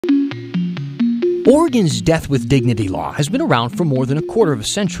Oregon's death with dignity law has been around for more than a quarter of a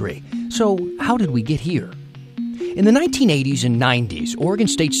century. So how did we get here? In the 1980s and 90s, Oregon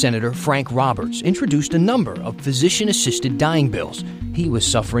State Senator Frank Roberts introduced a number of physician-assisted dying bills. He was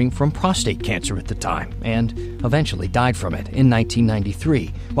suffering from prostate cancer at the time and eventually died from it in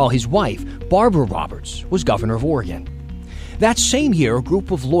 1993, while his wife, Barbara Roberts, was governor of Oregon. That same year, a group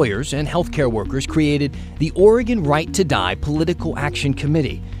of lawyers and healthcare workers created the Oregon Right to Die Political Action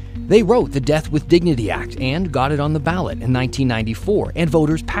Committee. They wrote the Death with Dignity Act and got it on the ballot in 1994, and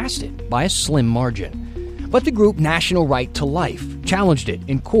voters passed it by a slim margin. But the group National Right to Life challenged it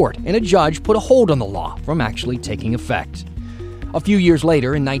in court, and a judge put a hold on the law from actually taking effect. A few years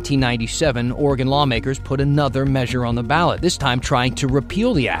later, in 1997, Oregon lawmakers put another measure on the ballot, this time trying to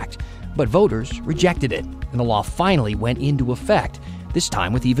repeal the act. But voters rejected it, and the law finally went into effect, this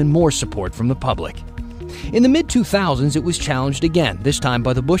time with even more support from the public. In the mid-2000s, it was challenged again, this time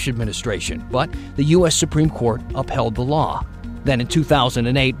by the Bush administration, but the U.S. Supreme Court upheld the law. Then in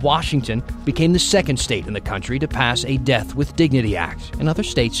 2008, Washington became the second state in the country to pass a Death with Dignity Act, and other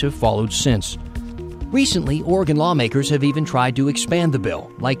states have followed since. Recently, Oregon lawmakers have even tried to expand the bill,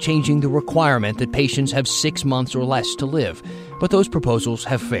 like changing the requirement that patients have 6 months or less to live, but those proposals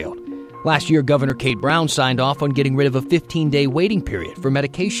have failed. Last year, Governor Kate Brown signed off on getting rid of a 15-day waiting period for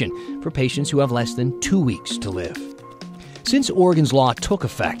medication for patients who have less than 2 weeks to live. Since Oregon's law took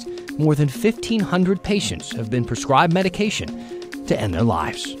effect, more than 1,500 patients have been prescribed medication to end their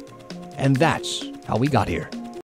lives. And that's how we got here.